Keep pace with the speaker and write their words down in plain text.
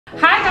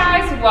Hi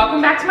guys,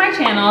 welcome back to my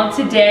channel.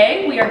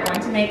 Today we are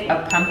going to make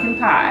a pumpkin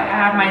pie. I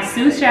have my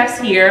sous chefs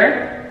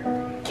here,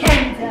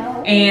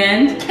 Caldwell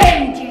and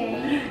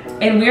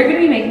McKenzie, and we're going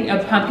to be making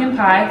a pumpkin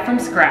pie from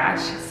scratch.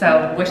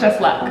 So wish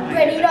us luck.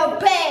 ready to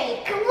bake.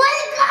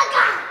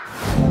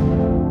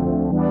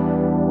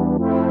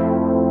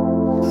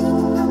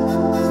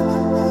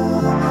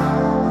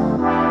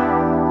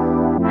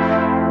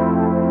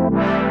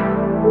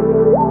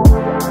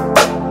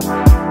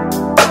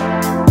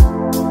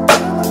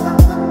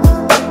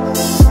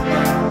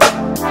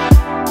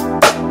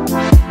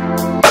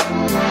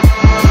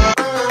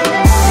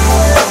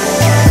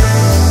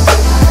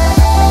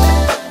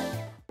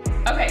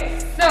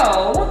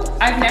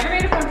 I've never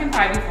made a pumpkin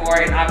pie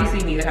before, and obviously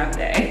neither have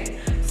they.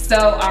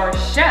 So our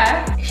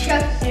Chef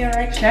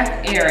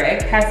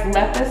Eric has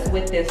left us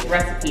with this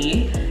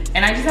recipe,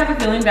 and I just have a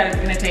feeling that it's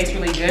gonna taste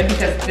really good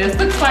because this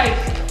looks like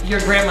your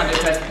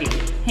grandmother's recipe.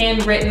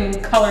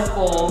 Handwritten,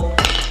 colorful.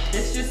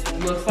 This just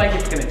looks like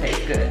it's gonna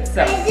taste good.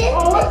 So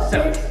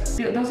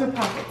those are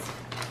pockets.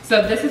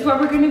 So this is what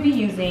we're gonna be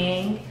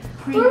using.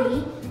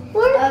 Preheat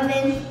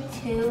oven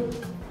to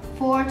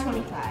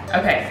 425.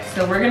 Okay,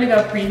 so we're gonna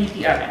go preheat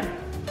the oven.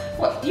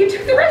 Well, you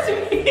took the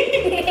recipe.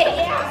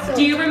 Yeah.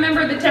 Do you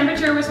remember the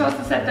temperature we're supposed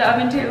to set the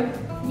oven to?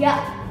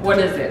 Yeah. What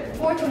is it?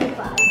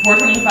 425.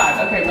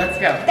 425. Okay, let's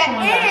go.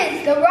 That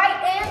is the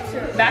right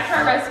answer. Back to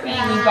our recipe.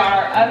 We've got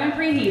our oven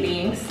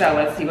preheating, so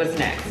let's see what's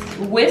next.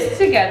 Whisk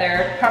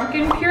together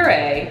pumpkin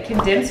puree,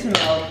 condensed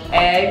milk,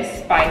 eggs,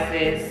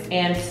 spices,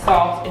 and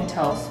salt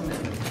until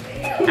smooth.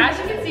 As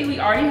you can see, we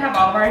already have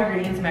all of our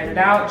ingredients measured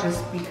out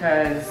just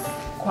because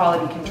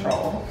quality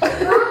control.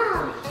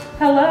 Wow.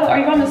 Hello, are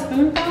you on the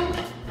spoon phone?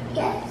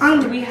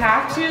 Yes. We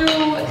have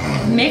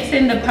to mix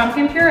in the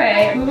pumpkin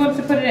puree. Who wants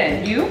to put it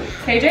in? You?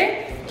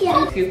 KJ?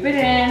 Yeah. Scoop it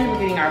in. We're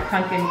getting our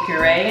pumpkin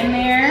puree in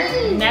there.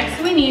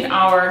 Next, we need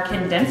our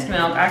condensed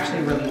milk. I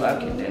actually really love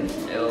condensed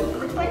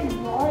milk. It's like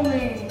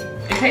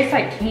ramen. It tastes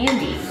like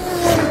candy.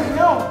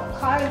 No,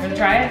 You wanna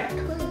try it?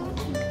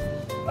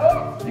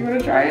 You wanna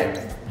try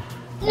it?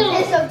 No.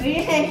 It's so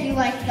good and you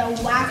like the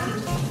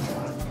whacking.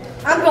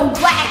 I'm gonna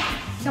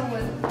whack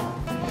someone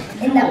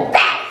in the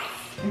back.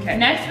 Okay,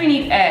 next we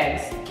need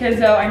eggs.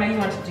 Kizzo, I know you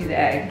want to do the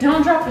egg.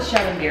 Don't drop the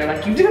shell in there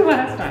like you did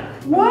last time.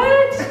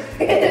 What?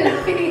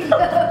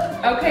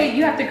 Okay,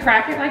 you have to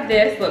crack it like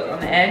this. Look, on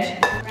the edge.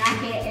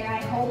 Crack it and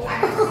I hope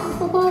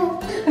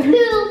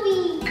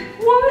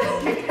What?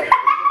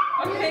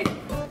 Okay.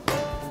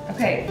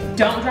 Okay,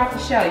 don't drop the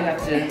shell. You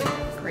have to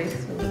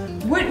gracefully.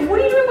 What are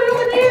you doing way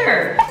over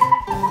there?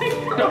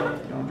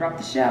 Don't drop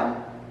the shell.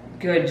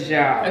 Good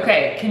job.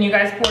 Okay, can you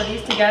guys pour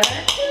these together?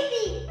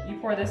 You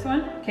pour this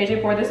one.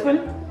 KJ, pour this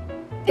one.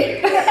 I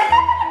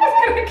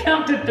was gonna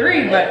count to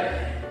 3, but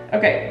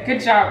okay, good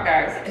job,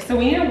 guys. So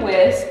we need a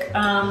whisk.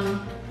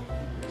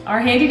 Our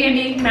handy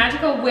dandy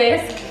magical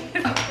whisk.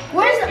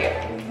 Where's the,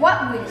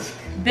 what whisk?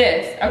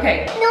 This,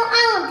 okay. No,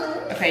 I don't do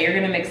it. Okay, you're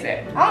gonna mix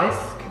it. Oh.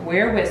 Whisk,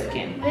 we're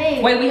whisking.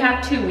 Wait. Wait, we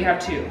have two.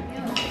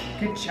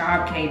 Good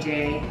job,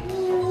 KJ.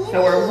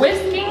 So we're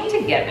whisking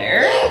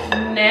together.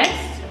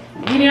 Next,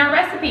 we need our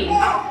recipe.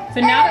 So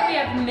now that we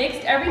have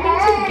mixed everything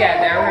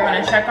together, we're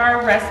gonna check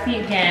our recipe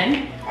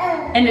again.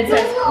 And it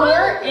says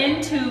pour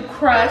into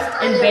crust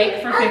and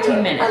bake for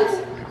 15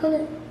 minutes.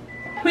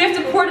 We have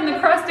to pour it in the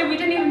crust and we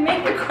didn't even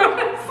make the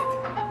crust.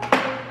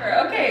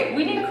 Okay,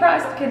 we need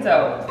crust,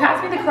 Kizzo.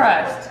 Pass me the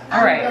crust.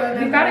 All right,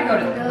 we've got to go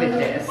with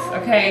this.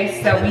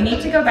 Okay, so we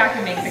need to go back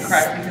and make the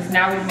crust because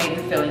now we've made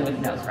the filling with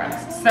no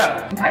crust. So,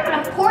 okay.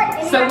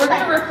 So we're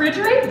gonna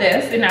refrigerate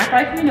this and act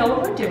like we know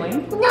what we're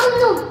doing.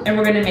 No. And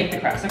we're gonna make the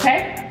crust,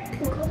 okay?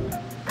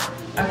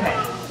 Okay,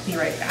 be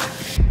right back.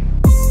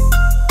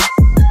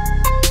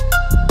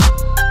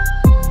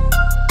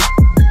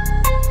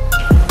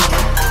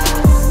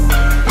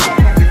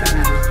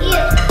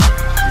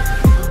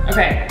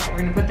 Okay, we're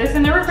gonna put this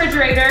in the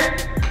refrigerator.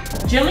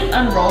 Gently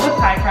unroll the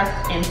pie crust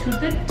into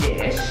the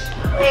dish.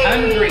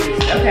 Ungreased.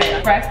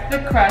 Okay, press the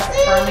crust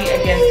firmly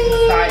against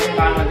the side and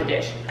bottom of the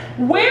dish.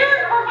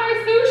 Where are my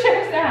sous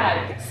chefs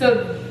at?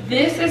 So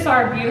this is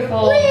our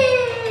beautiful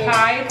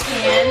pie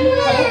pan.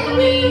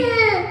 Hopefully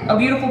a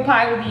beautiful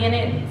pie will be in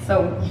it.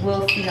 So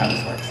we'll see how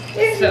this works.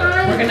 So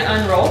we're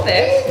gonna unroll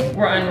this.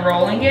 We're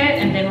unrolling it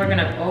and then we're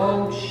gonna,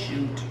 oh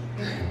shoot.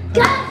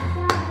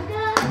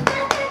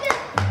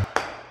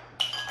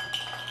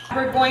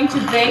 We're going to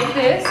bake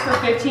this for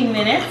 15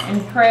 minutes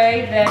and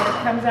pray that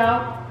it comes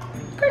out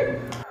great.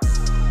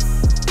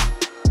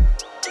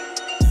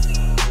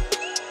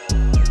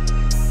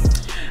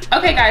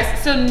 Okay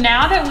guys, so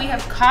now that we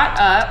have caught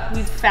up,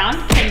 we've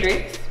found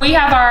Kendrick's. We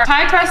have our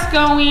pie crust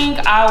going,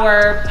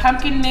 our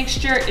pumpkin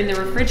mixture in the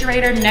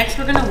refrigerator. Next,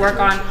 we're gonna work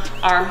on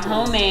our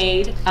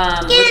homemade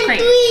whipped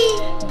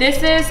cream.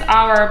 This is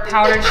our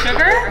powdered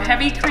sugar,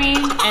 heavy cream,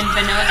 and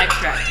vanilla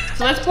extract.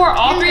 So let's pour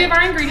all 3 of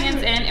our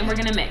ingredients in and we're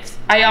gonna mix.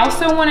 I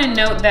also wanna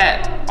note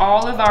that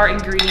all of our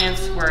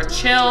ingredients were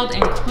chilled,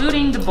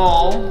 including the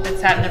bowl that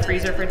sat in the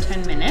freezer for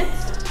 10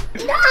 minutes.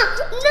 No!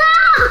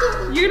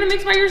 You're gonna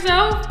mix by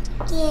yourself?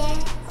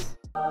 Yes.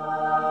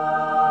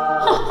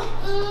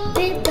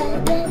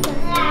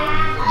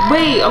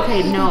 Wait,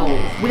 okay, no.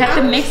 We have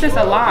to mix this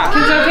a lot.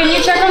 Kenzo, can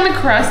you check on the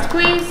crust,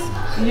 please?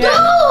 Yeah.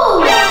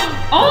 No!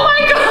 Oh my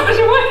gosh,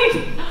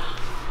 wait.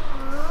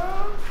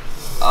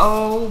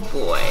 Oh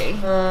boy.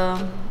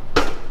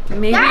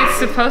 Maybe it's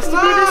supposed to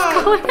be this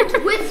color.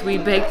 We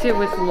baked it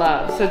with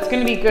love, so it's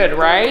gonna be good,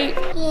 right?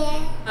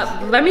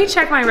 Yeah. Let me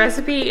check my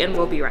recipe and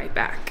we'll be right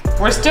back.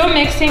 We're still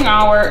mixing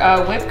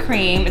our whipped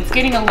cream. It's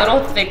getting a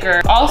little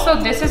thicker. Also,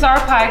 this is our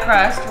pie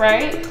crust,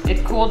 right?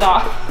 It cooled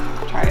off.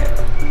 Try it.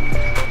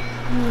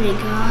 Oh my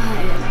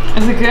god.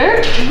 Is it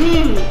good?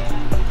 Mm.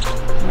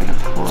 I'm gonna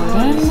pour it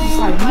in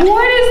there.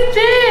 What is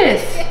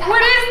this?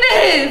 What is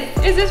this?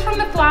 Is this from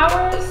the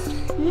flowers?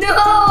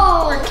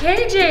 No! For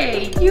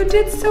KJ, you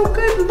did so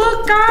good.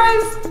 Look,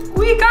 guys,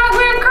 we got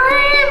whipped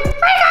cream. We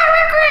got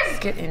whipped cream. Let's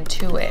get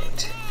into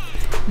it.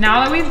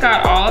 Now that we've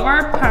got all of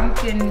our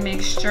pumpkin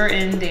mixture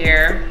in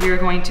there, we're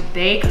going to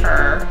bake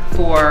her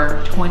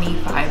for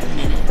 25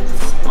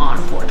 minutes on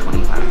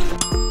 425.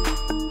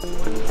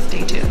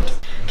 Stay tuned.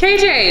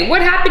 KJ,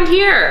 what happened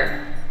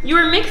here? You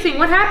were mixing,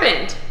 what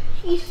happened?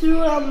 He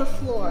threw it on the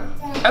floor.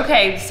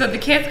 Okay, so the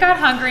kids got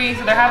hungry,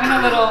 so they're having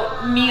a little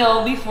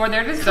meal before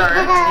their dessert.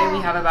 And we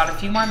have about a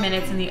few more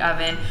minutes in the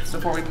oven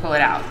before we pull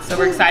it out. So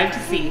we're excited to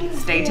see.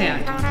 Stay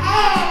tuned.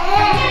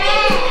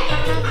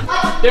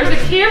 There's a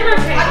camera,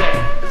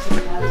 KJ.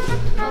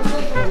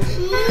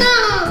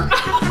 No!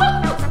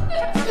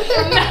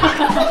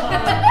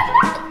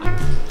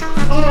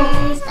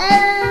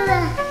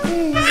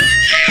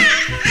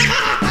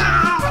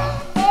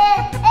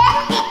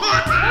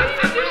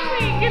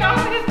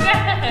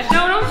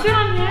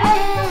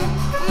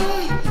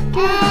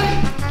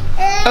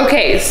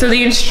 Okay, so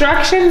the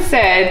instructions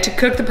said to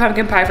cook the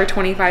pumpkin pie for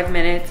 25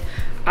 minutes.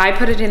 I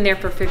put it in there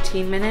for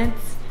 15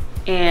 minutes,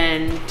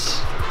 and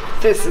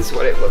this is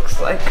what it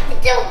looks like.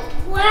 It's so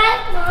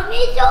black, Mommy.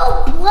 It's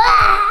so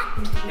black.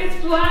 It's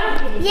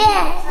black?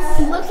 Yes.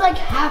 It looks like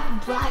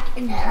half black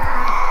and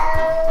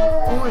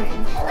half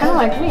orange. Kind of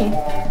like me.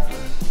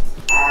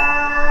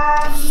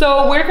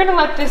 So we're gonna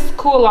let this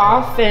cool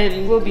off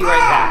and we'll be right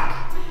back.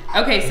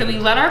 Okay, so we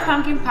let our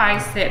pumpkin pie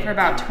sit for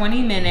about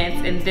 20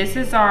 minutes, and this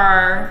is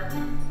our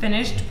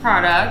finished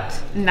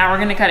product. Now we're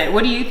gonna cut it.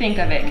 What do you think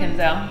of it,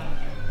 Kenzo?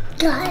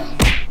 Good.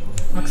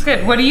 Looks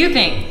good. What do you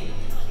think?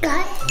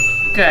 Good.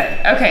 Good.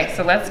 Okay,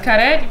 so let's cut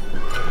it.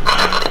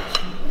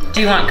 Do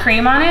you want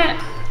cream on it?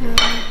 No.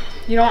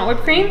 You don't want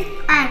whipped cream?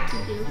 I have to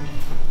do.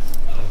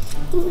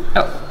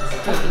 Oh,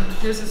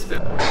 here's a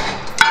spoon.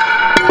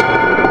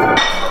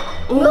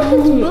 Look,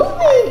 it's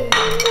moving.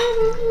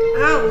 I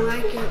don't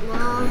like it,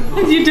 Mom.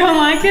 You don't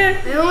like it?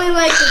 I only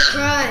like the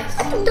crust.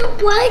 I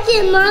don't like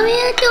it, Mommy.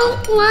 I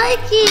don't like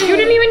it. You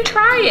didn't even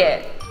try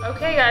it.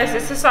 Okay guys,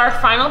 this is our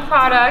final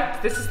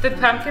product. This is the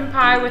pumpkin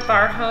pie with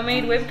our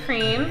homemade whipped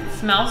cream. It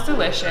smells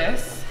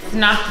delicious. It's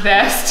not the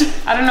best.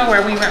 I don't know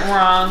where we went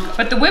wrong.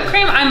 But the whipped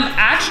cream, I'm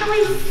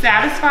actually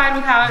satisfied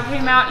with how it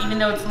came out, even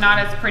though it's not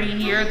as pretty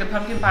here. The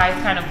pumpkin pie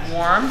is kind of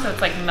warm, so it's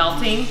like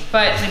melting.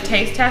 But the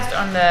taste test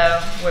on the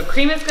whipped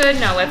cream is good.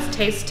 Now let's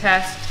taste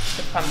test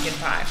the pumpkin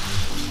pie.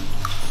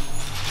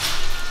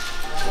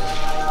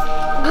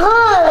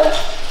 Good.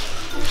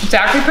 It's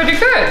actually pretty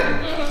good.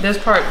 This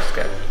part is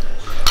good.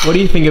 What do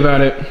you think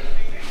about it?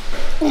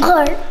 Good. So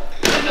what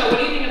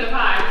do you think of the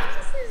pie?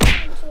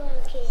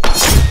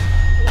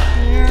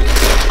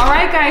 All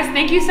right guys,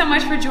 thank you so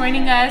much for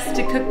joining us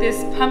to cook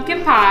this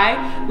pumpkin pie.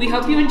 We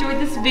hope you enjoyed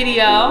this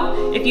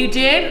video. If you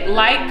did,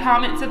 like,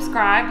 comment,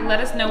 subscribe. Let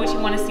us know what you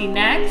want to see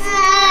next.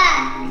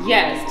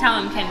 Yes, tell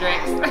him,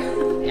 Kendricks.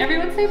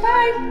 Everyone say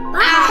bye. Bye.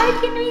 Bye,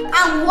 Kendricks.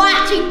 I'm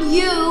watching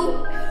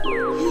you.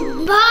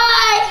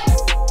 Bye.